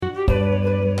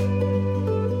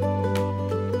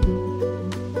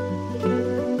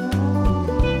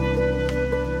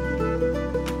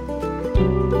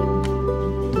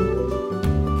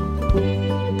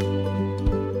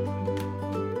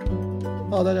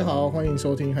Hello， 大家好，欢迎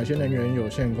收听海鲜能源有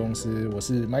限公司，我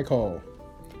是 Michael，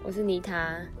 我是妮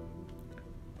塔。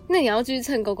那你要继续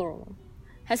蹭 GoGo 吗？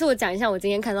还是我讲一下我今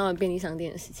天看到的便利商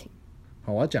店的事情？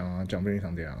好，我要讲啊，讲便利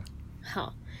商店啊。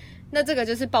好，那这个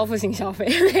就是报复性消费，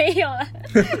没有了。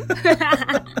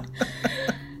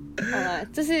好了，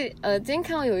就是今天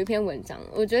看到有一篇文章，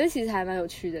我觉得其实还蛮有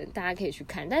趣的，大家可以去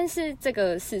看。但是这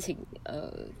个事情，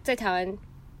在台湾，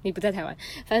你不在台湾，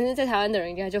反正在台湾的人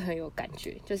应该就很有感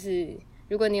觉。就是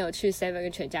如果你有去 Seven 跟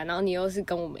全家，然后你又是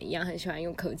跟我们一样很喜欢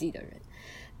用科技的人，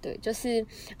对，就是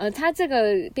他这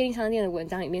个便利商店的文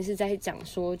章里面是在讲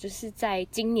说，就是在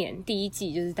今年第一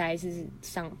季，就是大概是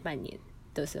上半年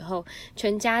的时候，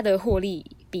全家的获利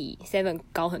比 Seven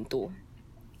高很多。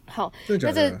好，真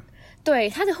的假的？对，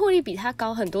他的获利比他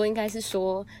高很多，应该是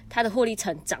说他的获利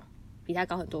成长比他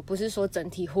高很多，不是说整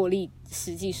体获利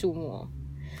实际数目哦。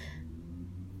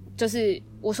就是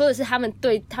我说的是他们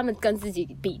跟自己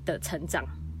比的成长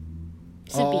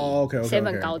是比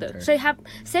Seven 高的，所以他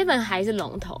Seven 还是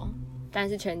龙头，但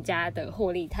是全家的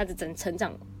获利它的成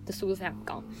长的速度非常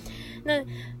高。那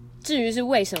至于是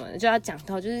为什么呢？就要讲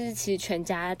到就是其实全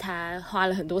家他花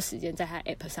了很多时间在他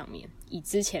App 上面，以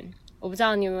之前我不知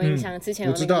道你有没有印象，之前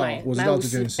有那个买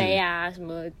50杯啊，什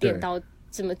么点到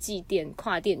什么寄店、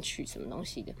跨店取什么东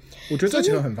西的，我觉得这其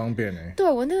实很方便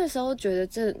对，我那个时候觉得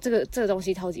这个东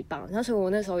西超级棒，然后所以我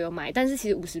那时候有买，但是其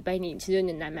实50杯你其实有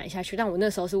点难买下去，但我那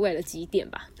时候是为了积点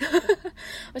吧，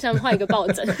我想换一个抱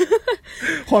枕，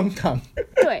荒唐。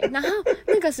对，然后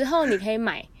那个时候你可以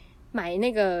买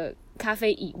那个咖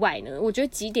啡以外呢，我觉得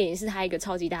集点也是它一个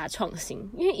超级大的创新，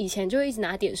因为以前就会一直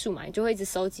拿点数嘛，你就会一直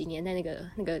收集粘在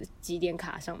那个集点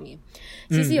卡上面，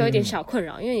其实有一点小困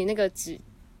扰，因为你那个纸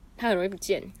它很容易不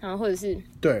见，然后或者是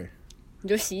对，你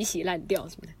就洗一洗烂掉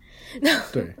什么的。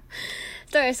对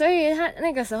对，所以他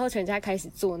那个时候全家开始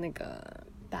做那个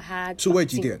把它数位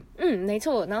集点，没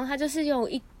错，然后他就是用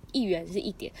1元是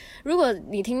1点。如果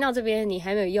你听到这边你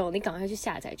还没有用，你赶快去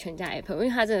下载全家 app， 因为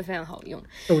它真的非常好用。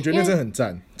我觉得那真的很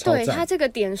赞，超赞。对，它这个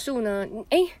点数呢，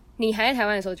你还在台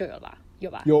湾的时候就有吧？有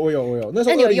吧？有，我有。那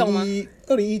时候你有用吗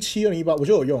？2017、2018，我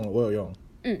就有用了，我有用。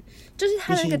就是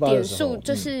它那个点数，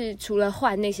就是除了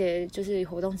换那些就是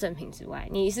活动赠品之外，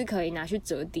你是可以拿去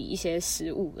折抵一些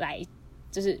食物来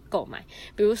就是购买，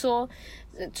比如说，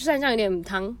就算这样有点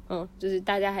汤，就是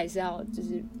大家还是要就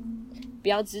是不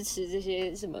要支持这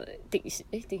些什么顶薪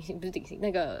不是顶薪，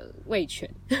那个味全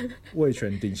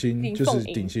顶薪就是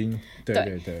顶薪，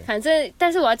对，反正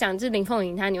但是我要讲就是林凤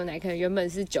营它牛奶可能原本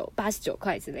是89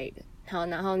块之类的，好，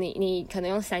然后你可能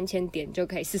用3000点就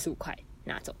可以45块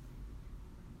拿走。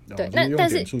对，但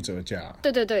是点数折价，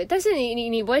对，但是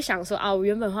你不会想说啊，我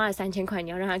原本花了3000块，你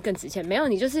要让它更值钱，没有，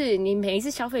你就是你每一次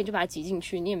消费你就把它挤进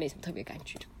去，你也没什么特别感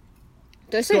觉。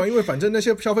对，所以因为反正那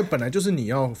些消费本来就是你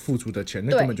要付出的钱，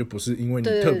那根本就不是因为你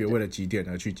特别为了集点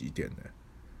而去集点的。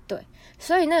对，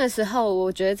所以那个时候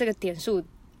我觉得这个点数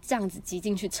这样子挤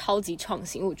进去超级创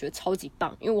新，我觉得超级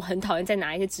棒，因为我很讨厌再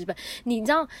拿一些纸本。你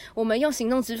知道我们用行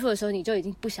动支付的时候，你就已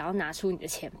经不想要拿出你的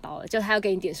钱包了，就他要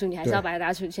给你点数，你还是要把它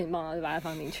拿出钱包，然后就把它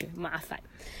放进去，麻烦。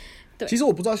对，其实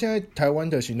我不知道现在台湾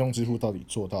的行动支付到底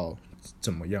做到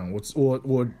怎么样。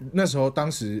我那时候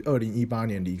当时2018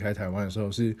年离开台湾的时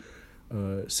候是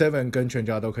Seven 跟全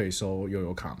家都可以收悠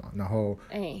游卡嘛，然后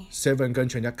Seven 跟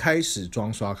全家开始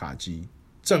装刷卡机，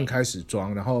正开始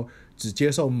装，然后只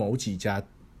接受某几家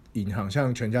银行，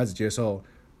像全家只接受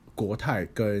国泰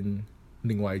跟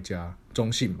另外一家中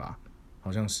信吧，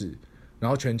好像是，然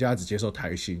后全家只接受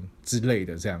台新之类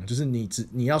的，这样就是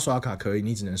你要刷卡可以，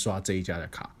你只能刷这一家的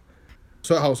卡。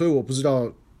所以我不知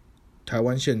道台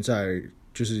湾现在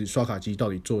就是刷卡机到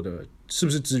底做的是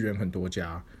不是支援很多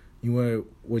家，因为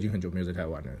我已经很久没有在台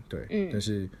湾了，对，但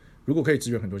是如果可以支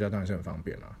援很多家，当然是很方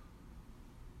便啦。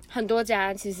很多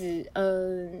家其实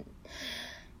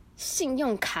信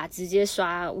用卡直接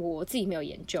刷，我自己没有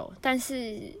研究，但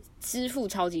是支付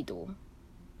超级多，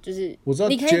就是我知道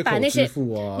你可以把那些接口支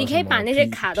付啊，你可以把那些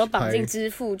卡都绑进支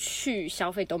付去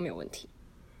消费都没有问题。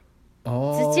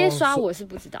直接刷我是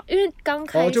不知道，因为刚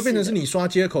开始就变成是你刷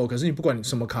接口，可是你不管你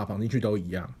什么卡绑进去都一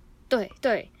样。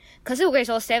对，可是我跟你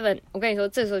说 Seven， 我跟你说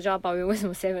这时候就要抱怨为什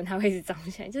么 Seven 它会一直涨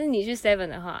起来，就是你去 Seven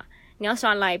的话，你要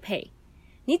刷 Line Pay，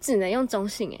 你只能用中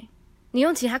信你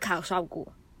用其他卡刷不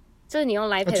过。就是你用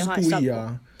Line Pay 的话，就是故意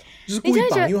啊，就是故意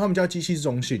绑，因为他们家机器是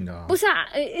中性的啊。不是啊，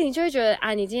你就会觉得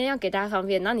啊，你今天要给大家方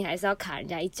便，然后你还是要卡人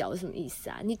家一脚，是什么意思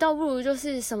啊？你倒不如就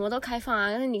是什么都开放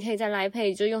啊，但是你可以在 Line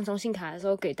Pay 就用中信卡的时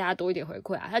候给大家多一点回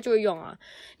馈啊，他就会用啊。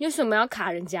你为什么要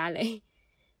卡人家嘞？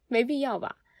没必要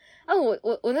吧？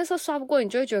我那时候刷不过，你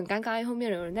就会觉得很尴尬，因为后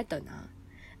面有人在等啊。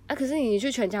可是你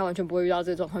去全家完全不会遇到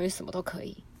这种状况，因为什么都可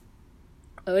以，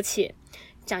而且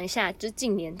讲一下，就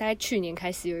近年大概去年开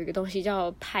始有一个东西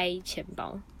叫拍钱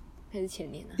包，还是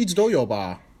前年啊？一直都有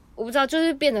吧？我不知道，就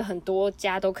是变得很多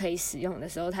家都可以使用的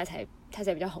时候，它才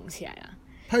比较红起来啦。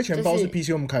拍钱包是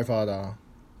PCM 开发的啊。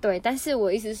对，但是我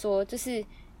意思是说，就是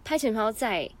拍钱包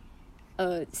在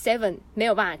Seven 没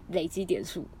有办法累积点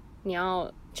数，你要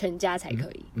全家才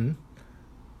可以。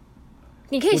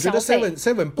你可以消费。我觉得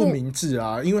Seven 不明智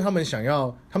啊，因为他们想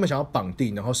要绑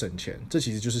定，然后省钱，这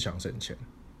其实就是想省钱。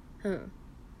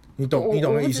你懂那意思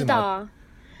吗？我不知道啊。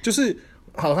就是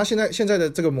好，他现在的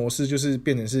这个模式就是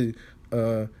变成是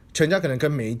全家可能跟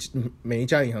每一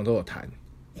家银行都有谈，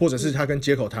或者是他跟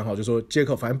街口谈好，就说街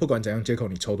口反正不管怎样，街口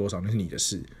你抽多少那是你的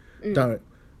事。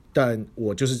但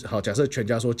我就是好，假设全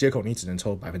家说街口你只能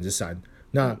抽3%，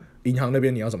那银行那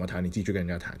边你要怎么谈，你自己去跟人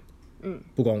家谈。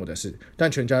不关我的事。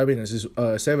但全家变成是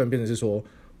Seven 变成是说，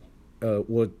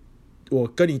我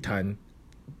跟你谈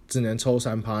只能抽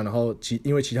3%，然后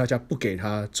因为其他家不给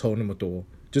他抽那么多，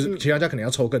就是其他家可能要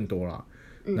抽更多啦，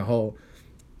然后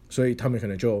所以他们可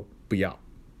能就不要，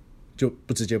就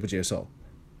不直接不接受，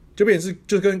就变成是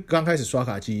就跟刚开始刷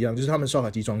卡机一样，就是他们刷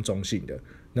卡机装中信的，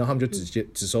然后他们就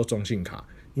只收中信卡，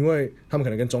因为他们可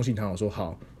能跟中信谈好说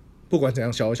好，不管怎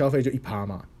样小额消费就1%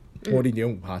嘛，或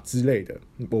0.5%之类的，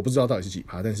我不知道到底是几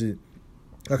%，但是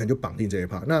那可能就绑定这一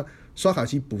%。那刷卡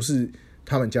机不是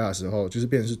他们家的时候，就是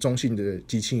变成是中信的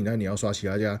机器，那你要刷其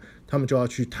他家，他们就要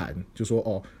去谈，就说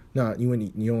哦，那因为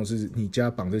你用的是你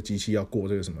家绑这机器要过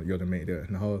这个什么有的没的，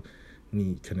然后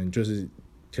你可能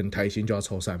台新就要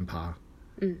抽3%，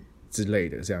之类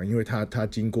的这样，因为他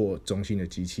经过中信的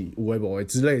机器无微不微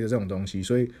之类的这种东西，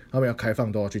所以他们要开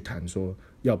放都要去谈说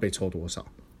要被抽多少，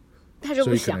他就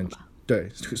不想吧。对，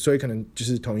所以可能就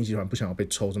是统一集团不想要被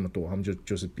抽这么多，他们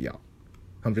就是不要，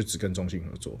他们就只跟中信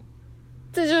合作。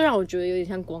这就让我觉得有点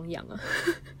像光阳啊，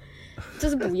就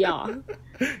是不要啊，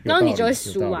然后你就会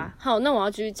输啊。好，那我要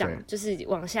继续讲，就是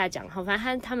往下讲。好，反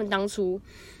正他们当初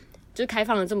就开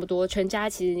放了这么多，全家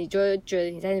其实你就会觉得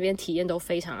你在那边体验都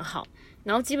非常好。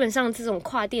然后基本上这种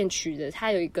跨店取的，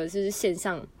它有一个就是线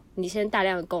上，你先大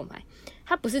量的购买，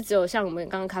它不是只有像我们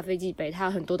刚刚咖啡机杯，它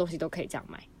有很多东西都可以这样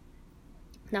买。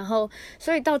然后，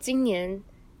所以到今年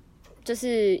就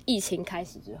是疫情开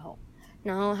始之后，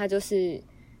然后就是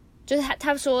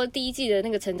他说第一季的那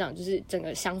个成长就是整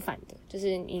个相反的，就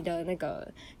是你的那个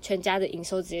全家的营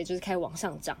收直接就是开始往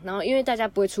上涨，然后因为大家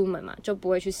不会出门嘛，就不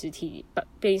会去实体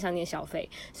便利商店消费，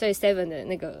所以 Seven 的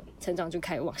那个成长就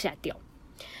开始往下掉。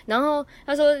然后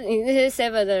他说你那些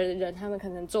Seven 的人，他们可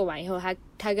能做完以后，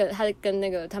他跟那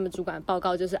个他们主管报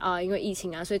告就是啊，因为疫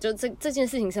情啊，所以就这件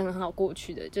事情是很好过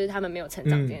去的，就是他们没有成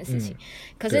长这件事情。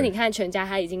可是你看全家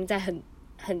他已经在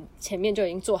很前面就已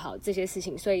经做好这些事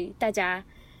情，所以大家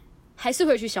还是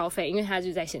会去消费，因为他就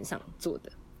是在线上做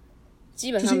的，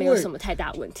基本上没有什么太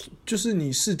大问题。就是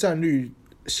你市占率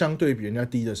相对比人家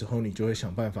低的时候，你就会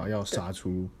想办法要杀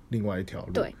出另外一条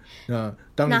路。对，那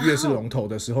当你越是龙头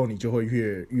的时候，你就会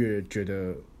越觉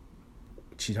得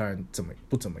其他人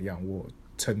不怎么样，我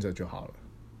撑着就好了。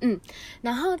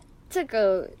然后这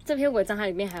篇文章它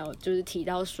里面还有就是提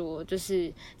到说，就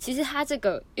是其实他这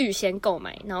个预先购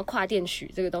买，然后跨店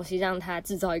取这个东西，让他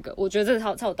制造一个，我觉得这个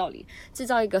超有道理，制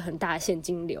造一个很大的现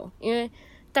金流，因为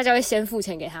大家会先付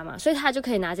钱给他嘛，所以他就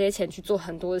可以拿这些钱去做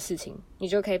很多的事情，你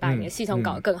就可以把你的系统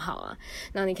搞得更好啊，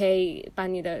然后你可以把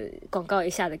你的广告也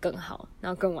下得更好，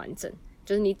然后更完整，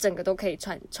就是你整个都可以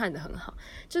串得很好，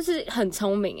就是很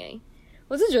聪明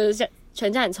我是觉得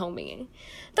全家很聪明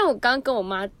但我刚刚跟我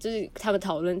妈就是他们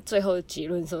讨论最后的结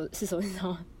论的时候是什么，你知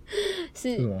道吗？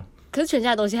是可是全家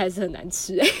的东西还是很难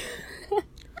吃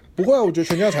不会啊，我觉得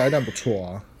全家茶叶蛋不错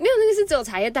啊。没有，那个是只有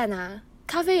茶叶蛋啊，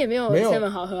咖啡也没有 Seven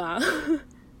好喝啊。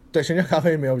对，全家咖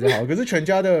啡没有比较好，可是全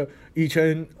家的以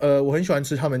前我很喜欢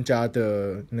吃他们家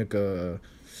的那个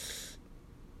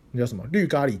那叫什么绿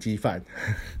咖喱鸡饭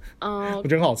我觉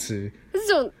得很好吃。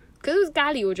可是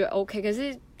咖喱我觉得 OK， 可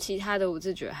是其他的我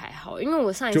是觉得还好，因为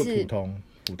我上一次就普通。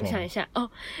我想一下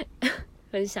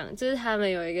分享就是他们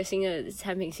有一个新的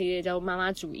产品系列叫妈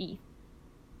妈煮艺。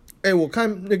我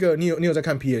看那个你有在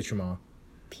看 PH 吗？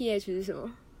 PH 是什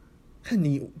么？看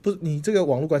你这个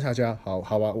网络观察家，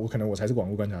好吧，我才是网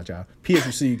络观察家。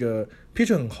PH 是一个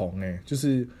PH 很红就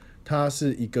是它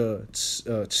是一个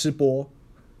吃播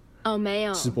没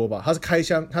有吃播吧，它是开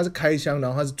箱，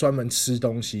然后它是专门吃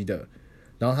东西的，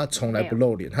然后他从来不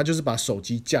露脸，他就是把手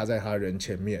机架在他人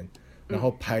前面，然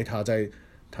后拍他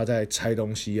在拆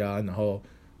东西啊，然后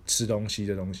吃东西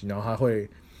的东西，然后他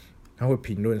会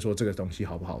评论说这个东西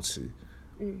好不好吃，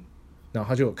然后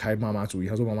他就有开妈妈主义，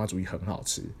他说妈妈主义很好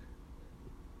吃，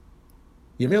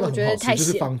也没有很好吃，就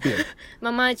是方便。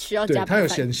妈妈需要加对，他有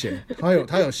嫌，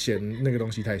他有嫌那个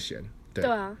东西太咸，对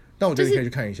对啊，但我觉得你可以去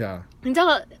看一下。你知道，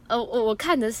我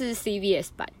看的是 CVS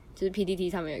版，就是 PTT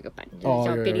上面有一个版，就是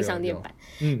叫便利商店版。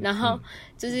然后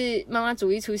就是妈妈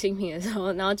主义出新品的时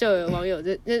候，然后就有网友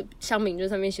就乡民就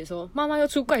上面写说，妈妈又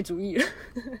出怪主意了。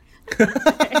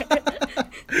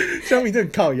乡民真的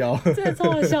很靠腰，真的超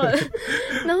好笑的。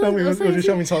然后我觉得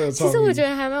乡民超有创意。其实我觉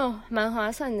得还蛮划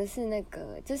算的是那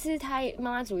个，就是他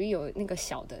妈妈主义有那个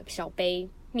小杯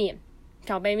面，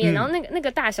然后那个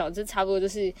大小就差不多就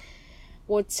是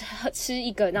我吃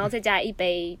一个，然后再加一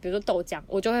杯，比如说豆浆，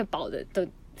我就会饱的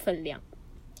分量，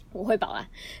我会饱啊。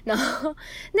然后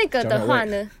那个的话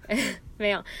呢，没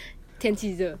有，天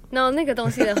气热。然后那个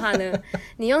东西的话呢，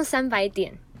你用300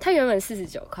点。它原本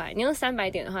49块，你用300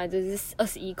点的话，就是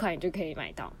21块，你就可以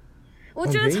买到。我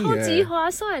觉得超级划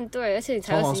算，对，而且你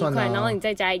才21块，然后你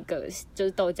再加一个就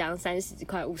是豆浆30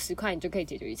块、50块，你就可以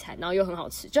解决一餐，然后又很好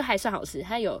吃，就还算好吃。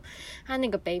它那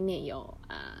个杯面有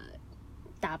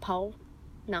打抛，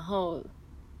然后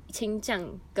青酱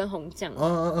跟红酱，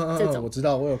这种我知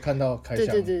道，我有看到开箱。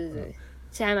对，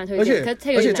其实还蛮推荐。而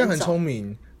且这样很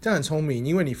聪明，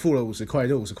因为你付了50块，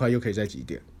这50块又可以再集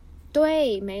点。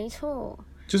对，没错。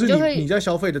就是你在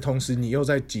消费的同时，你又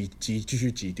在继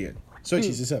续集点，所以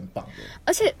其实是很棒的。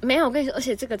而且没有，我跟你说，而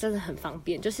且这个真的很方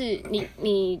便，就是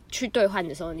你去兑换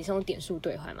的时候，你是用点数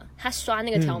兑换嘛？他刷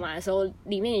那个条码的时候，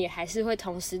里面也还是会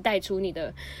同时带出你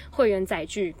的会员载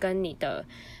具跟你的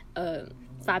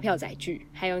发票载具，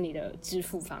还有你的支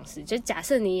付方式。就假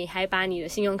设你还把你的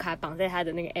信用卡绑在他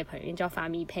的那个 app 里面，叫发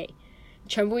咪 pay，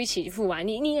 全部一起付完，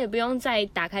你也不用再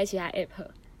打开其他 app，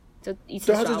 就一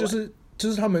次刷完。对，就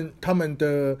是他们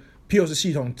的 POS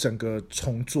系统整个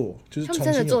重做，就是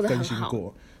重新有更新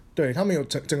过。对，他们有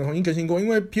整个重新更新过，因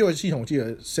为 POS 系统我记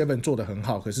得 Seven 做的很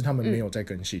好，可是他们没有再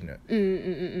更新了。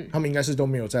他们应该是都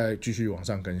没有再继续往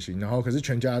上更新。然后，可是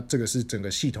全家这个是整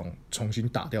个系统重新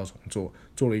打掉重做，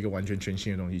做了一个完全全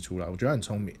新的东西出来，我觉得很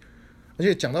聪明。而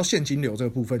且讲到现金流这个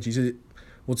部分，其实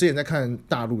我之前在看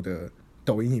大陆的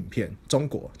抖音影片，讲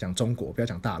中国，不要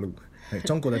讲大陆。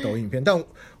中国的抖音影片，但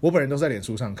我本人都在脸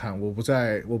书上看，我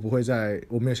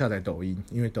没有下载抖音，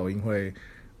因为抖音会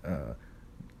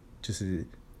就是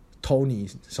偷你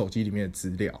手机里面的资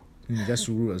料，你在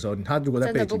输入的时候，他如果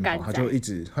在背景跑，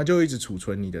他就一直储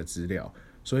存你的资料，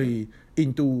所以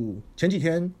印度前几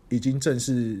天已经正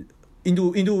式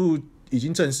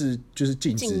就是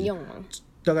禁止用吗？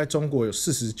大概中国有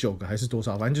49个还是多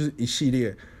少，反正就是一系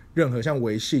列任何像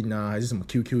微信啊，还是什么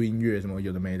QQ 音乐什么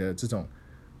有的没的这种。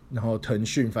然后腾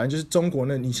讯，反正就是中国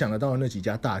你想得到的那几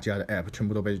家大家的 app 全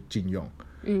部都被禁用，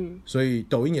所以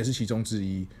抖音也是其中之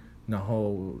一。然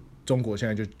后中国现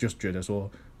在就觉得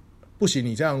说，不行，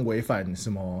你这样违反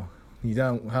什么？你这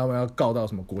样他们要告到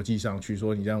什么国际上去，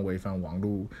说你这样违反网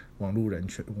络人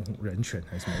权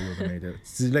还是什么有的没的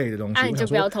之类的东西。你就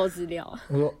不要偷资料。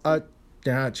我说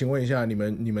等一下，请问一下，你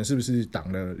们是不是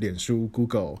挡了脸书、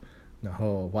Google， 然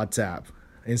后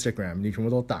WhatsApp、Instagram， 你全部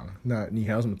都挡？那你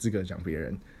还有什么资格讲别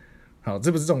人？好，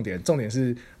这不是重点，重点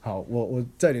是好，我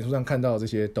在脸书上看到这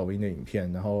些抖音的影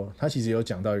片，然后他其实有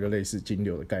讲到一个类似金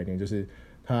流的概念，就是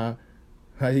他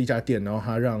是一家店，然后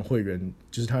他让会员，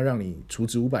就是他让你储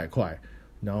值500块，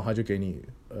然后他就给你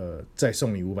再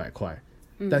送你500块，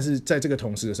但是在这个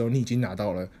同时的时候，你已经拿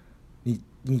到了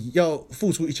你要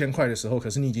付出1000块的时候，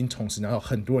可是你已经同时拿到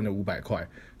很多人的500块，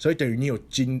所以等于你有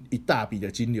一大笔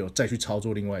的金流再去操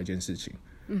作另外一件事情。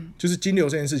就是金流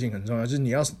这件事情很重要，就是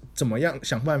你要怎么样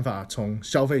想办法从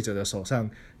消费者的手上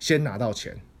先拿到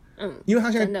钱。因为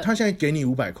他现在给你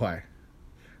500块，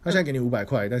但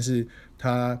是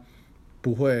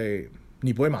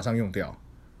你不会马上用掉。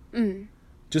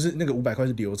就是那个500块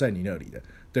是留在你那里的，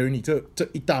等于你这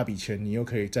一大笔钱，你又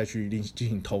可以再去进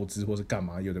行投资或是干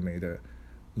嘛有的没的，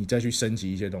你再去升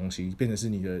级一些东西，变成是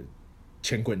你的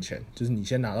钱滚钱，就是你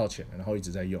先拿到钱了，然后一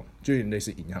直在用，就有点类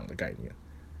似银行的概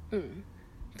念。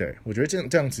对，我觉得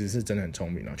这样子是真的很聪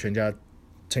明。全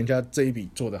家这一笔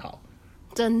做得好，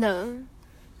真的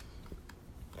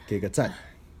给个赞。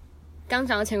刚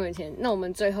讲到钱滚钱，那我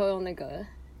们最后用那个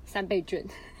3倍券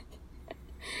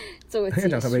做个结束。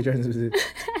讲3倍券是不是？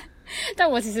但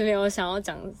我其实没有想要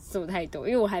讲什么太多，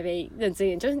因为我还没认真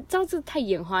研究，就是知道这太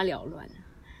眼花缭乱了。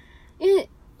因为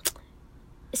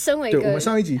身为一个我们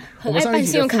上一集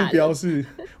的副标是，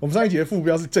我们上一集的副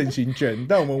标是振兴券，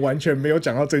但我们完全没有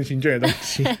讲到振兴券的东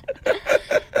西。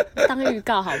当预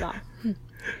告好不好？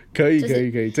可以，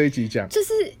这一集讲。就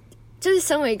是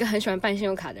身为一个很喜欢办信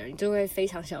用卡的人，就会非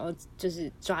常想要就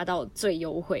是抓到最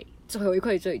优惠、最回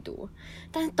馈最多。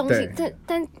但是东西，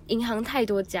但银行太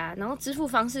多家，然后支付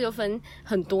方式又分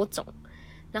很多种，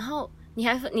然后你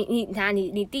还分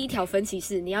你第一条分歧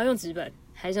是你要用纸本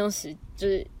还是用就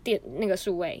是那个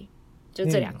数位，就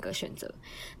这2个选择。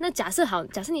那假设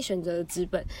你选择了纸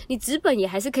本，你纸本也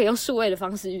还是可以用数位的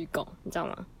方式预购，你知道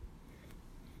吗？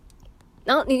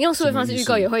然后你用数位方式预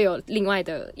购也会有另外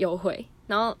的优惠。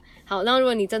然后如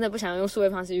果你真的不想用数位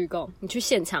方式预购，你去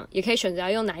现场也可以选择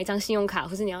要用哪一张信用卡，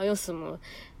或是你要用什么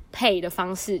配的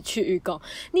方式去预购。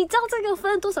你知道这个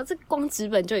分了多少？这光纸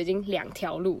本就已经2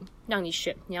条路让你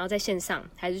选，你要在线上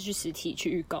还是去实体去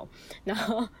预购。然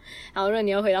后如果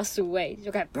你要回到数位，就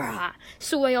开始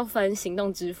数位又分行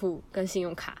动支付跟信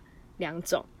用卡2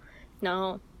种，然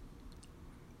后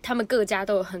他们各家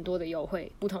都有很多的优惠，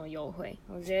不同的优惠。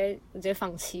我直接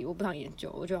放弃，我不想研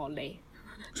究，我觉得好累。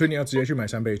所以你要直接去买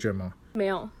3倍券吗？没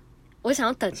有，我想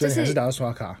要等，所以你还是打算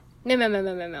刷卡？没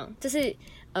有，就是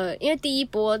因为第一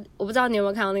波我不知道你有没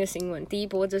有看到那个新闻，第一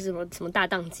波就是什么大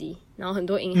宕机，然后很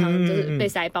多银行就是被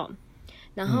塞爆，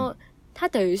然后它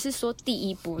等于是说第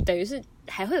一波等于是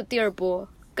还会有第2波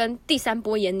跟第3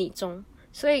波眼你中，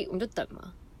所以我们就等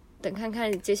嘛，等看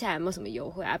看接下来有没有什么优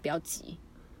惠啊，不要急。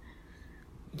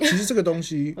其实这个东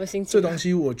西，这东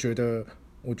西我觉得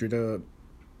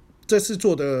这次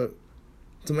做的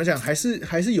怎么讲，还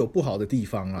是有不好的地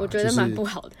方啦。我觉得蛮不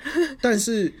好的，但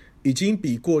是已经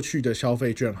比过去的消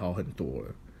费券好很多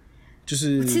了。就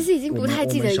是其实已经不太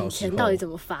记得以前到底怎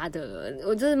么发的了，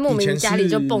我就是莫名家里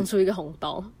就蹦出一个红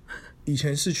包。以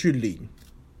前是去领，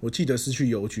我记得是去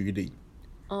邮局领。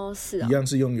哦，是啊，一样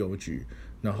是用邮局，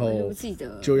然后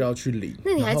就要去领。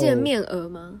那你还记得面额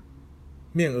吗？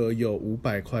面额有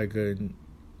500块跟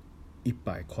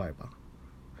100块吧。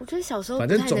我觉得小时候反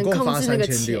正总共发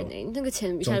3600，那个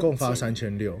钱总共发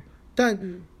3600，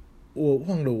但我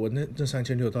忘了我那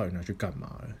3600到底拿去干嘛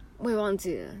了。我也忘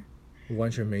记了，我完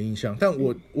全没印象。但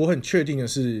我很确定的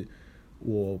是，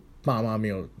我爸妈没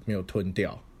有吞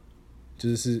掉，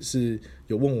就是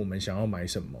有问我们想要买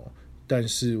什么，但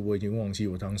是我已经忘记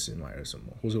我当时买了什么，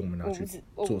或者我们拿去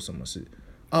做什么事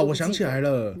啊。我想起来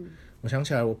了，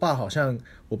我爸好像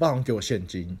给我现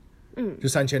金。就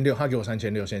3600，他给我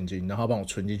3600现金，然后他帮我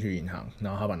存进去银行，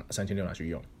然后他把3600拿去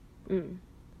用，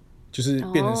就是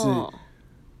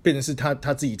变成是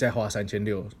他自己再花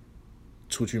3600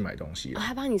出去买东西了。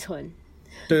他帮你存？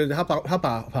对，他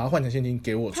把它换成现金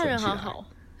给我存起来。他人好好。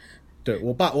对，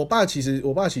我爸其实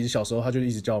小时候他就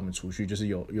一直教我们储蓄，就是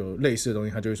有类似的东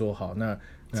西，他就会说好，那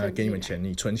给你们钱，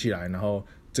你存起来，然后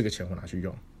这个钱我拿去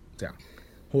用，这样，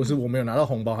或者是我没有拿到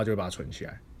红包，他就会把它存起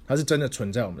来。他是真的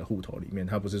存在我们的户头里面，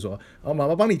他不是说妈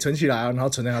妈帮你存起来啊，然后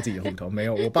存在他自己的户头。没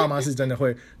有，我爸妈是真的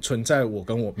会存在我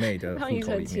跟我妹的户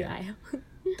头里面。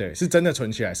对，是真的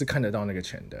存起来，是看得到那个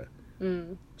钱的。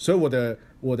所以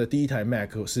我的第一台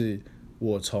Mac 是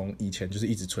我从以前就是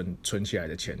一直存起来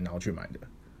的钱，然后去买的。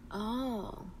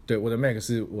哦，对，我的 Mac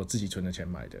是我自己存的钱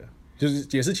买的，就是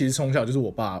也是其实从小就是我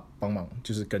爸帮忙，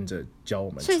就是跟着教我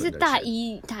们存的钱。所以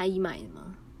是大一买的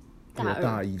吗？我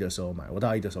大一的时候买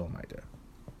的。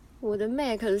我的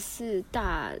Mac 是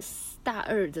大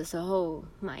2的时候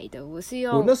买的，我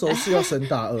那时候是要升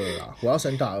大2啦，我要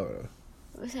升大2了。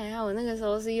我想一下，我那个时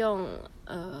候是用有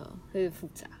点复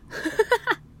杂。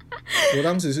我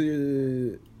当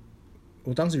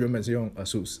时原本是用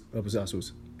ASUS， 不是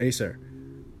ASUS，Acer。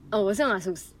哦，我是用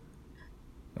ASUS，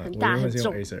 很大很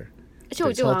重，而且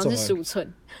我记得我好像是15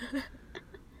寸。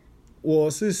我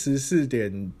是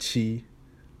14.7，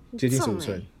接近15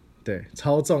寸。对，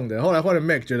超重的。后来换了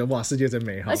Mac， 觉得哇，世界真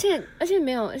美好。而且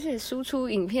没有，而且输出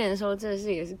影片的时候，真的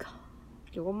是也是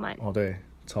有个慢。哦，对，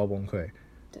超崩溃。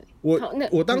对，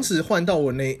我当时换到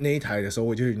我那一台的时候，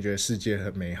我就已经觉得世界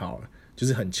很美好了，就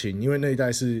是很轻，因为那一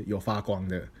代是有发光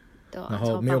的，然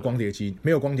后没有光碟机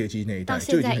那一代，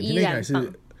就已经很轻。那一台是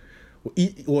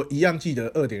我一样记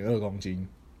得2.2公斤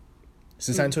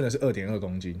，13寸的是2.2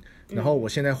公斤，然后我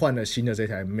现在换了新的这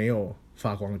台没有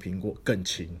发光的苹果，更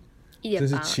轻。真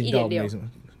是轻到没什么，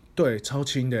对，超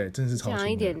轻的，真是超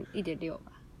轻的，1.6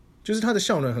吧。就是它的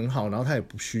效能很好，然后它也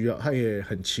不需要，它也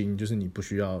很轻，就是你不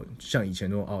需要像以前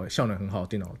那种效能很好的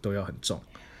电脑都要很重，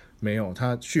没有，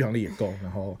它续航力也够，然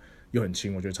后又很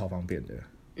轻，我觉得超方便的。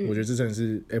我觉得这真的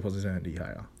是 Apple 是真的很厉害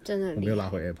啊，真的很厉害。我们又拉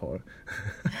回 Apple 了。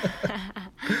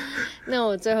那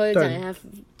我最后讲一下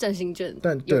振兴券，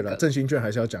但对了，振兴券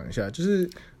还是要讲一下，就是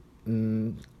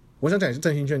我想讲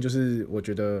振兴券，就是我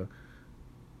觉得。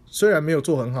虽然没有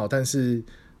做很好，但是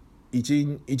已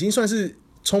经算是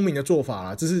聪明的做法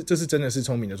了。这是真的是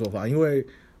聪明的做法，因为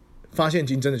发现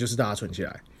金真的就是大家存起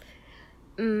来。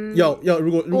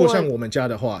如果像我们家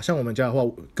的话，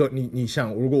你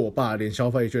想，如果我爸连消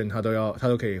费券他都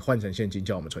可以换成现金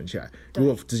叫我们存起来，如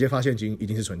果直接发现金，一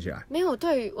定是存起来。没有，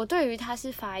我对于他是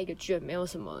发一个券没有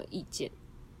什么意见，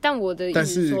但我的意思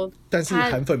是说，但是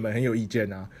韩粉们很有意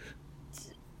见啊。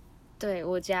对，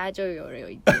我家就有人有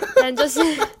意见，但就是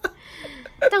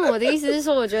但我的意思是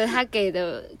说，我觉得他给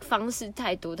的方式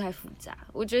太多太复杂，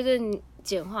我觉得你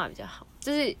简化比较好，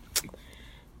就是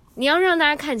你要让大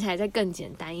家看起来再更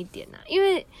简单一点啊。因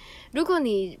为如果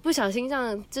你不小心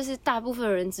让就是大部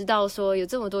分人知道说有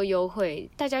这么多优惠，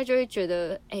大家就会觉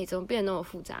得怎么变得那么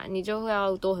复杂？你就会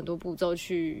要多很多步骤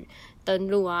去登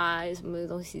录啊，什么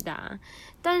东西的啊。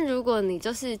但如果你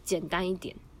就是简单一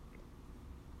点，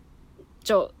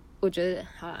就我觉得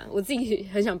好啦，我自己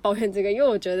很想抱怨这个，因为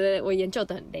我觉得我研究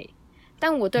的很累。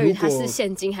但我对于它是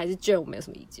现金还是券，我没有什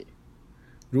么意见。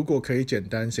如果可以简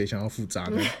单，谁想要复杂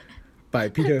呢？摆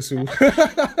皮特书，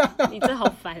你真好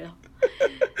烦哦。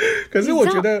可是我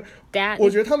觉得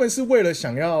他们是为了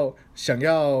想要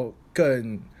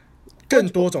更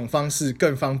多种方式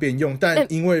更方便用，但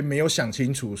因为没有想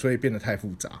清楚，所以变得太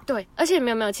复杂。对，而且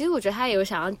没有，其实我觉得他有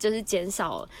想要就是减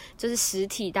少就是实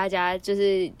体大家就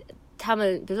是他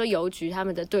们比如说邮局他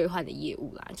们的兑换的业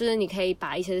务啦，就是你可以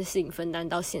把一些事情分担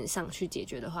到线上去解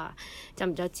决的话，这样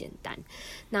比较简单。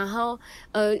然后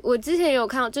我之前有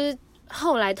看到，就是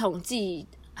后来统计，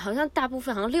好像大部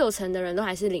分好像60%的人都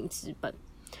还是领纸本，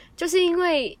就是因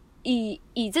为以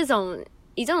这种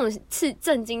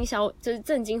震惊就是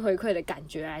震惊回馈的感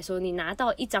觉来说，你拿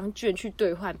到一张券去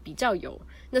兑换比较有，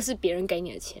那是别人给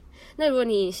你的钱。那如果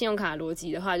你以信用卡的逻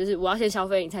辑的话，就是我要先消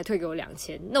费，你才退给我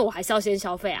2000，那我还是要先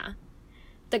消费啊，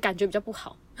的感觉比较不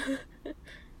好。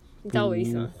你知道我意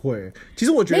思吗？不会，其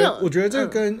实我觉得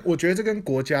这跟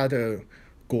国家的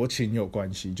国情有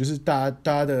关系，就是大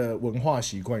家的文化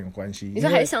习惯有关系。你说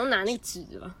还是想要拿那个纸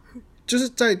吗？就是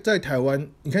在台湾，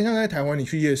你看像在台湾，你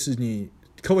去夜市，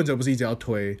柯文哲不是一直要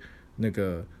推那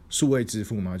个数位支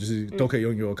付吗？就是都可以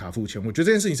用悠游卡付钱。我觉得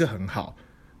这件事情是很好，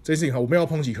这件事情好，我没有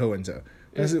抨击柯文哲，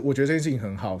但是我觉得这件事情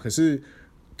很好。可是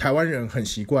台湾人很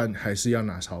习惯还是要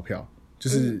拿钞票，就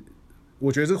是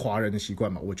我觉得是华人的习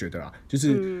惯嘛，我觉得啦，就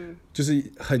是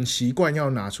很习惯要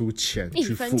拿出钱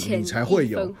去付，你才会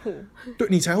有对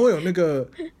你才会有那个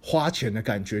花钱的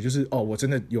感觉，就是我真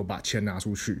的有把钱拿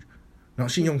出去。然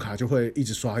后信用卡就会一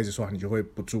直刷，你就会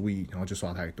不注意，然后就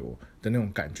刷太多的那种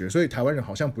感觉。所以台湾人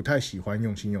好像不太喜欢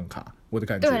用信用卡，我的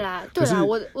感觉。对啦，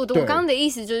我刚刚的意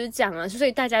思就是这样啊，所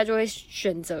以大家就会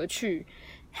选择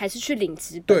还是去领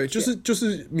纸本券。对，就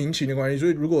是民情的关系。所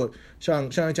以如果像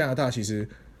在加拿大，其实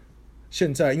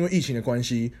现在因为疫情的关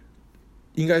系，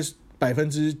应该是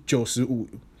95%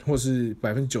或是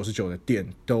99%的店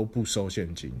都不收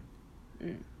现金。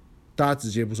大家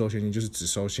直接不收现金，就是只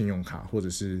收信用卡或者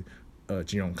是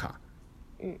金融卡，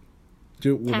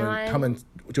就他们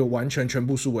就完全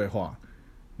部数位化，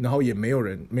然后也没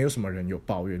有什么人有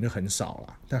抱怨，就很少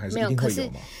啦，但还是一定会有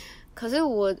嘛。可是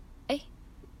我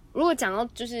如果讲到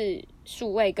就是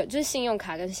数位就是信用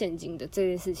卡跟现金的这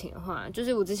件事情的话，就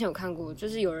是我之前有看过，就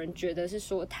是有人觉得是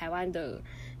说台湾的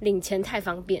领钱太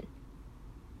方便，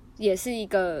也是一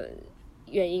个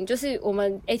原因，就是我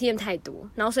们 ATM 太多，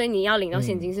然后所以你要领到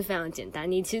现金是非常简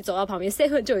单。你其实走到旁边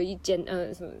 7 就有一间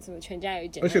什么全家有一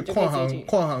间，而且跨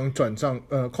行转账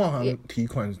跨行提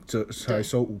款才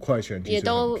收5块钱，也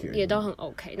都很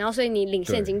OK。然后所以你领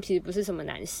现金其实不是什么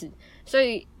难事，所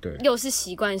以又是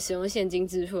习惯使用现金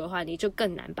支付的话，你就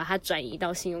更难把它转移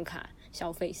到信用卡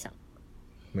消费上。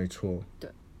没错，对。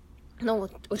那我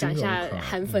讲一下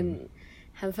韩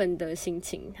粉的心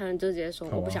情，他们就直接说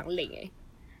我不想领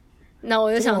那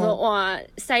我就想说，哇，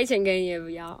塞钱给你也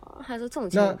不要。他说这种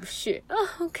钱我不屑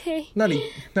OK。那你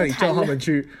叫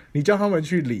他们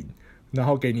去领，然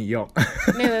后给你用。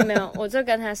没有，我就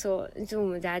跟他说，就我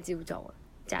们家基督教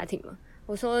家庭嘛，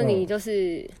我说你就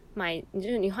是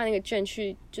你换那个券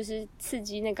去，就是刺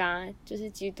激那个就是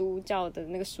基督教的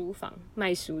那个书房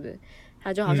卖书的，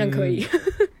他就好像可以。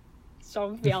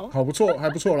双标，还不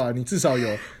错啦。你至少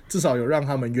有让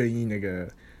他们愿意那个。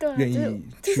愿意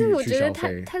就是我觉得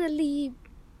他的利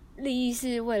益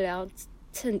是为了要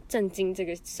振兴这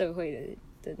个社会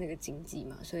的那个经济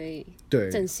嘛，所以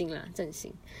振兴。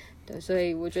对，所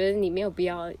以我觉得你没有必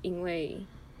要因为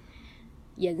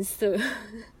颜色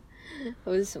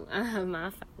或是什么很麻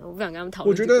烦，我不想跟他们讨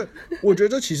论。我觉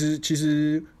得其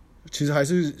实还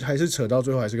是扯到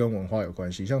最后还是跟文化有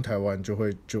关系，像台湾就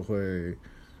会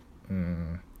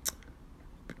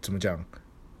怎么讲，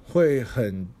会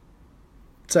很。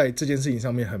在这件事情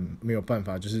上面很没有办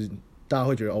法，就是大家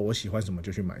会觉得我喜欢什么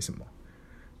就去买什么，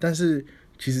但是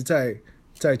其实在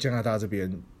加拿大这边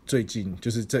最近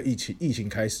就是这疫情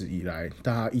开始以来，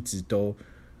大家一直都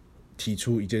提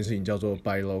出一件事情叫做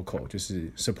buy local， 就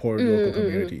是 support local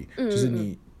community，就是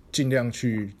你尽量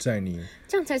去在你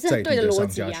这样才是很对的商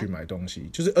家去买东西，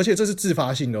就是而且这是自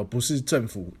发性的，不是政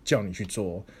府叫你去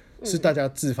做，是大家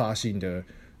自发性的。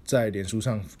在脸书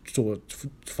上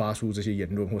发出这些言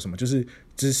论或什么，就是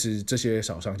支持这些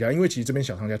小商家，因为其实这边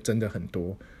小商家真的很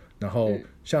多。然后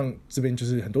像这边就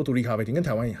是很多独立咖啡厅，跟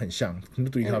台湾也很像，很多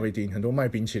独立咖啡厅，很多卖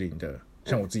冰淇淋的，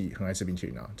像我自己很爱吃冰淇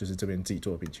淋啊，就是这边自己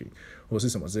做的冰淇淋或是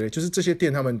什么之类，就是这些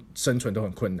店他们生存都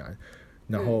很困难。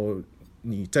然后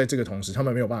你在这个同时，他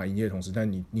们没有办法营业的同时，但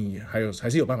你还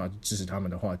是有办法支持他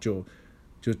们的话，就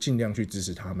尽量去支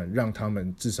持他们，让他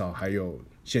们至少还有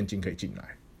现金可以进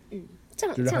来。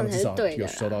就让他们至少有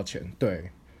收到钱。对，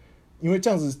因为这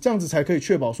样子才可以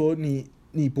确保说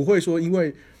你不会说因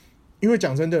为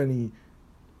讲真的，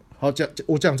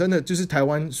我讲真的，就是台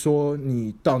湾说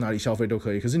你到哪里消费都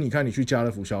可以，可是你看你去家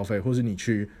乐福消费，或是你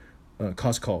去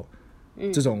Costco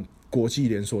这种国际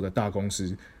连锁的大公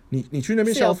司，你去那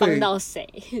边消费，是有帮到谁？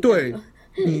对，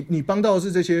你帮到的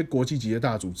是这些国际级的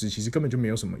大组织，其实根本就没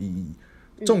有什么意义。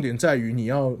重点在于你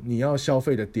要消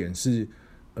费的点是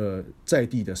在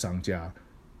地的商家，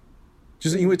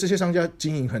就是因为这些商家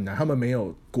经营很难，他们没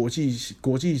有国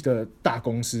际的大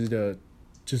公司的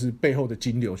就是背后的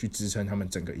金流去支撑他们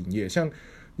整个营业。像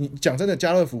你讲真的，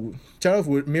家乐福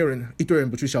没有人一堆人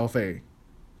不去消费，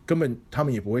根本他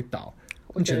们也不会倒，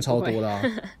钱超多啦。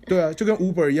对啊，就跟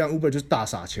Uber 一样 ，Uber 就是大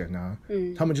撒钱啊。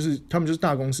他们就是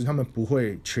大公司，他们不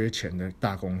会缺钱的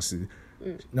大公司。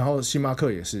然后星巴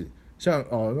克也是，像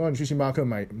那你去星巴克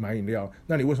买饮料，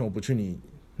那你为什么不去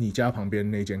你家旁边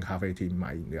那间咖啡厅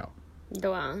买饮料？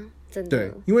对啊，真的。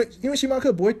对，因为星巴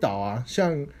克不会倒啊，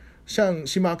像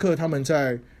星巴克他们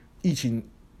在疫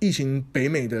情北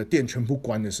美的店全部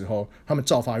关的时候，他们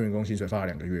照发员工薪水发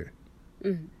了2个月。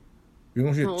员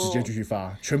工薪水直接继续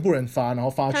发，全部人发，然后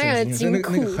发全薪，那个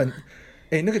很，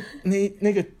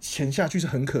那个钱下去是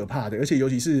很可怕的，而且尤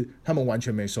其是他们完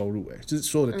全没收入，就是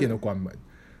所有的店都关门。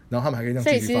然后他们还可以这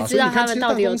样继续发，所以你看，他们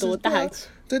到底有多大？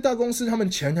这大公司他们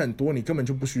钱很多，你根本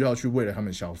就不需要去为了他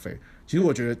们消费。其实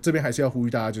我觉得这边还是要呼吁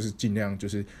大家，就是尽量就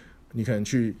是你可能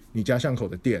去你家巷口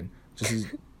的店，就是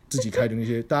自己开的那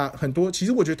些，大家很多。其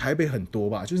实我觉得台北很多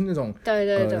吧，就是那种对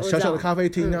小小的咖啡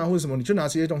厅啊，或者什么，你就拿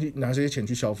这些东西拿这些钱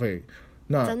去消费，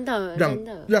那真的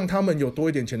让他们有多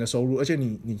一点钱的收入，而且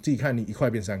你自己看，你1块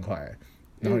变3块，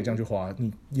然后你这样去花，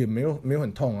你也没有很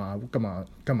痛啊，干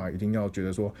嘛一定要觉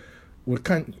得说。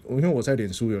因为我在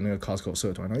脸书有那个 Costco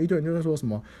社团，然后一堆人就会说什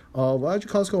么我要去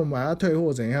Costco 买啊，退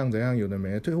货怎样，有的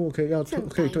没的，退货可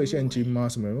以退现金吗？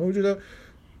什么的？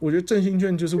我觉得振兴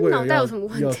券就是为了要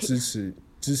支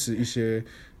持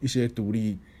一些独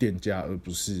立店家，而不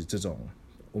是这种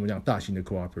我们讲大型的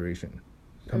cooperation。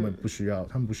他们不需要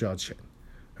钱，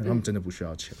他们真的不需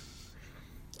要钱，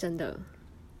真的。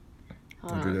我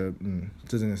觉得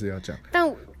这真的是要讲，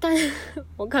但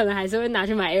我可能还是会拿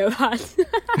去买 AirPods。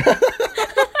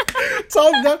超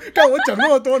级看我讲那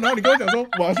么多，然后你跟我讲说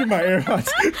我要去买 AirPods，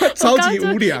 超级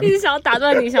无良。一直想要打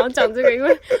断你，想要讲这个，因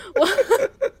为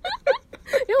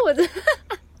我真的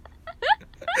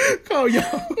靠腰，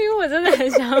因为我真的很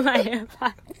想要买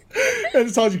AirPods， 但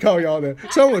是超级靠腰的。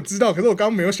虽然我知道，可是我刚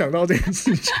刚没有想到这件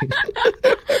事情。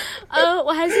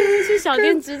我还是会去小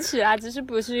店支持啊，只是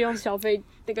不是用消费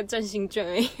那个振兴券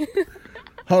而已。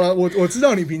好了，我知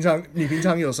道你平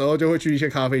常有时候就会去一些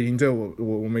咖啡厅，这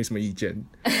我没什么意见。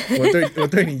我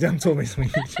对你这样做没什么意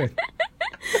见。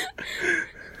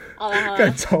好了，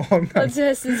干超荒唐。我觉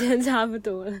得时间差不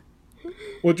多了。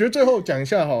我觉得最后讲一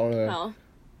下好了。好，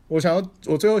我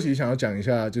最后其实想要讲一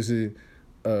下，就是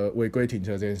违规停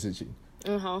车这件事情。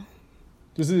好。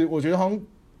就是我觉得好像。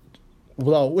我不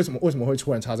知道为什么会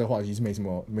突然插这个话题，是没什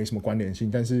么关联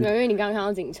性，但是因为你刚刚看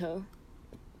到警车，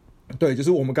对，就是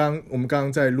我们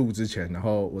刚在录之前，然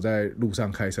后我在路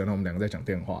上开车，然后我们2个在讲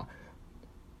电话，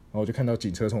然后我就看到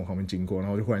警车从我旁边经过，然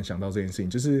后我就忽然想到这件事情，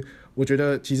就是我觉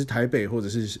得其实台北或者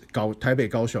是台北、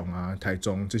高雄啊、台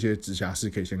中这些直辖市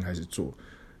可以先开始做，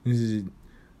就是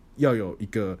要有一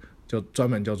个专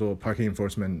门叫做 Parking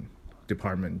Enforcement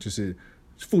Department， 就是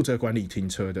负责管理停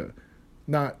车的。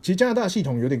那其实加拿大系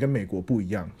统有点跟美国不一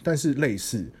样，但是类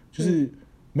似，就是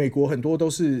美国很多都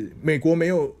是美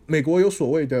国有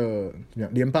所谓的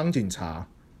联邦警察，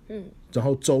然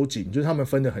后州警，就是他们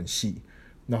分得很细，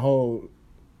然后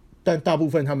但大部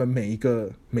分他们每一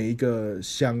个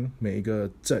乡、每一个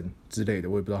镇之类的，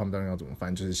我也不知道他们当然要怎么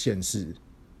翻，就是县市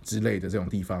之类的这种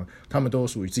地方，他们都有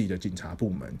属于自己的警察部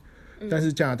门。但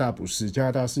是加拿大不是，加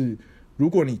拿大是如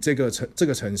果你这个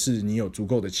城市你有足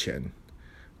够的钱。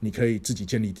你可以自己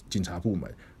建立警察部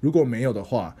门，如果没有的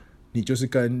话，你就是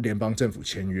跟联邦政府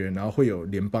签约，然后会有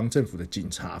联邦政府的警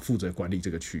察负责管理这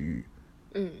个区域。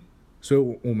所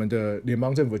以我们的联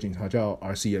邦政府的警察叫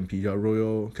RCMP， 叫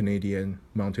Royal Canadian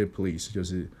Mounted Police， 就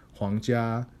是皇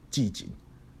家骑警。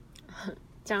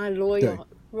讲的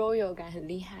Royal 感很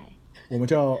厉害。我们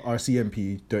叫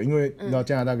RCMP， 对，因为你知道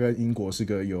加拿大跟英国是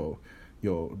个有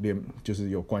就是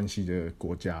有关系的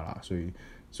国家啦，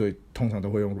所以通常都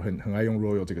会用很爱用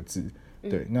royal 这个字。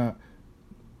对，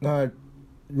那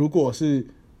如果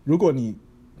你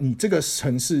这个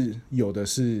城市有的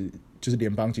是就是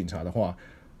联邦警察的话，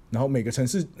然后每个城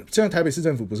市，像台北市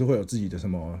政府不是会有自己的什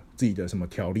么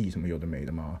条例什么有的没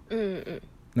的吗？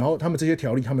然后他们这些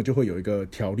条例，他们就会有一个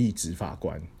条例执法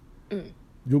官。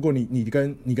如果你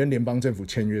跟联邦政府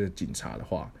签约的警察的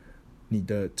话，你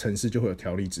的城市就会有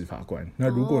条例执法官。那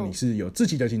如果你是有自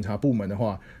己的警察部门的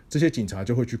话，这些警察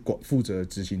就会去负责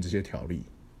执行这些条例。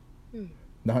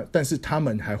然后但是他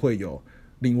们还会有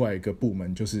另外一个部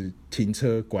门，就是停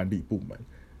车管理部门。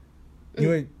因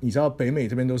为你知道北美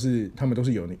这边他们都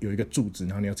是有一个柱子，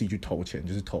然后你要自己去投钱，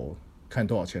就是看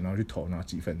多少钱，然后去投，然后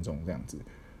几分钟这样子。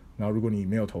然后如果你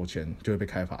没有投钱，就会被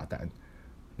开罚单。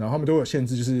然后他们都有限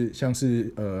制，就是像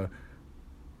是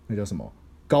那叫什么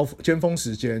尖峰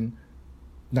时间，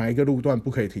哪一个路段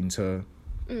不可以停车。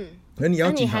而你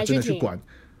要警察真的去管，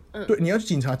对，你要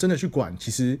警察真的去管，其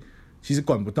实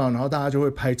管不到，然后大家就会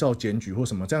拍照检举或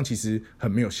什么，这样其实很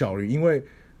没有效率，因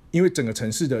为整个城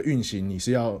市的运行，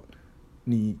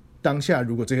你当下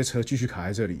如果这些车继续卡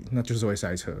在这里，那就是会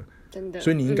塞车，真的。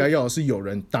所以你应该要的是有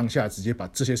人当下直接把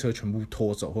这些车全部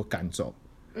拖走或赶走，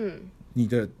你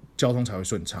的交通才会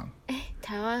顺畅。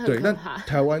台湾很可怕。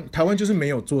台湾就是没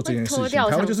有做这件事情，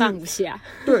台湾就是放不下。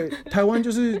对，台湾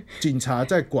就是警察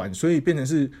在管，所以变成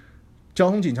是交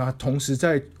通警察同时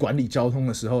在管理交通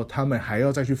的时候，他们还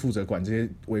要再去负责管这些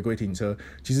违规停车，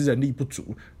其实人力不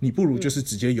足，你不如就是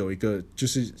直接有一个就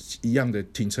是一样的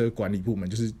停车管理部门，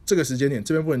就是这个时间点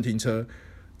这边不能停车，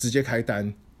直接开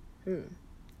单，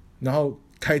然后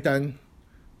开单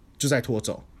就再拖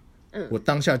走。我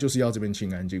当下就是要这边清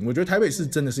干净。我觉得台北市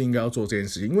真的是应该要做这件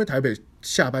事情，因为台北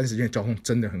下班时间的交通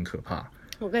真的很可怕。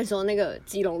我跟你说，那个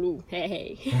基隆路，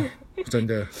嘿嘿，真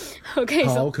的，我跟你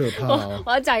说，好可怕哦！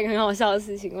我要讲一个很好笑的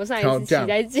事情。我上一次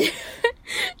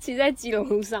骑在基隆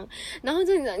路上，然后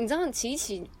你知道，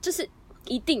骑就是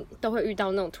一定都会遇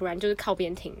到那种突然就是靠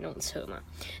边停那种车嘛。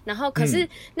然后可是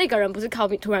那个人不是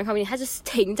突然靠边，他就是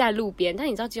停在路边。但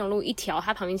你知道基隆路一条，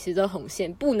它旁边其实都是红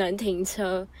线，不能停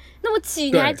车。那么挤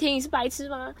你还停，你是白痴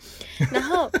吗？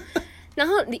然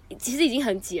后你其实已经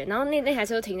很挤了，然后那台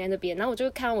车就停在那边，然后我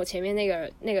就看到我前面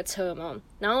那个车嘛，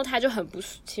然后他就很不，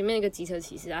前面那个机车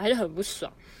骑士啊，他就很不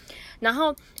爽，然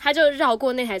后他就绕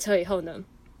过那台车以后呢，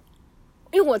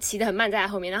因为我骑得很慢在他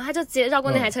后面，然后他就直接绕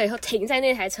过那台车以后停在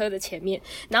那台车的前面，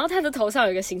然后他的头上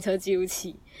有一个行车记录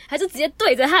器，他就直接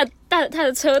对着他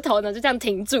的车头呢就这样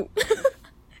停住。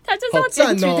他就是要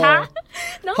检举他，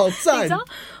然后你知道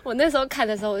我那时候看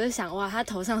的时候，我就想哇，他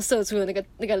头上射出了那个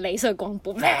镭射光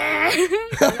波，然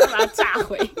后把他炸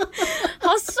毁，好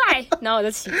帅！然后我就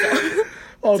骑走，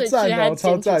好赞哦，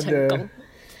超赞的。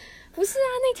不是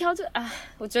啊，那条就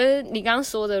我觉得你刚刚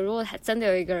说的，如果还真的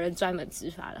有一个人专门执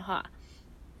法的话，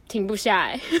停不下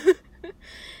来，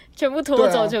全部拖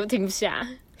走就停不下。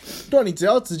对啊，你只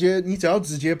要直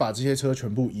接把这些车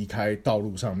全部移开道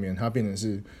路上面，它变成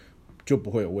是。就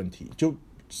不会有问题，就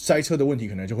塞车的问题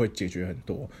可能就会解决很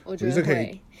多。我觉得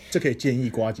这可以建议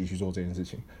呱吉去做这件事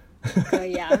情。可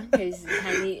以啊，可以试试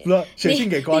看。你不是写信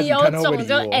给呱吉，看他会不会理我。你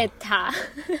有种就@他。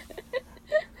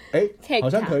好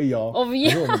像可以哦。我不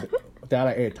要。我们等下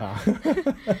来@他。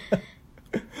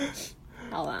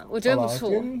好吧，我觉得不错。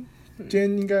今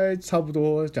天应该差不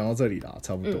多讲到这里啦，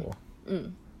差不多。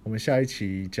我们下一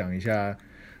期讲一下，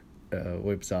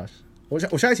我也不知道。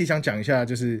我下一期想讲一下，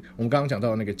就是我们刚刚讲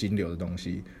到的那个金流的东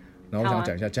西，然后我想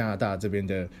讲一下加拿大这边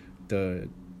的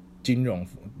金融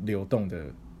流动的，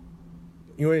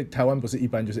因为台湾不是一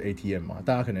般就是 ATM 嘛，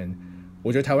大家可能我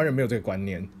觉得台湾人没有这个观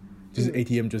念，就是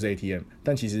ATM 就是 ATM，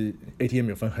但其实 ATM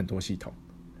有分很多系统，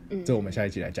这我们下一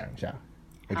集来讲一下，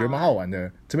我觉得蛮好玩的。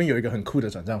这边有一个很酷的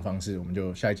转账方式，我们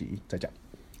就下一集再讲。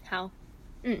好，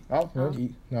好，没问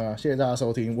题。那谢谢大家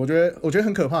收听，我觉得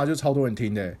很可怕，就是超多人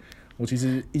听的。我其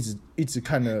实一直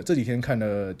看了，这几天看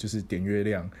了，就是点阅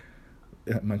量，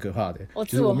蛮可怕的。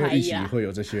就是我没有预期会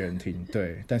有这些人听，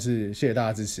对。但是谢谢大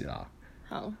家支持啦。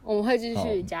好，我们会继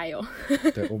续加油。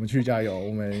对，我们继续加油。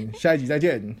我们下一集再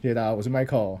见，谢谢大家。我是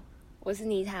Michael， 我是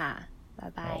妮塔，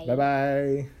拜拜，拜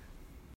拜。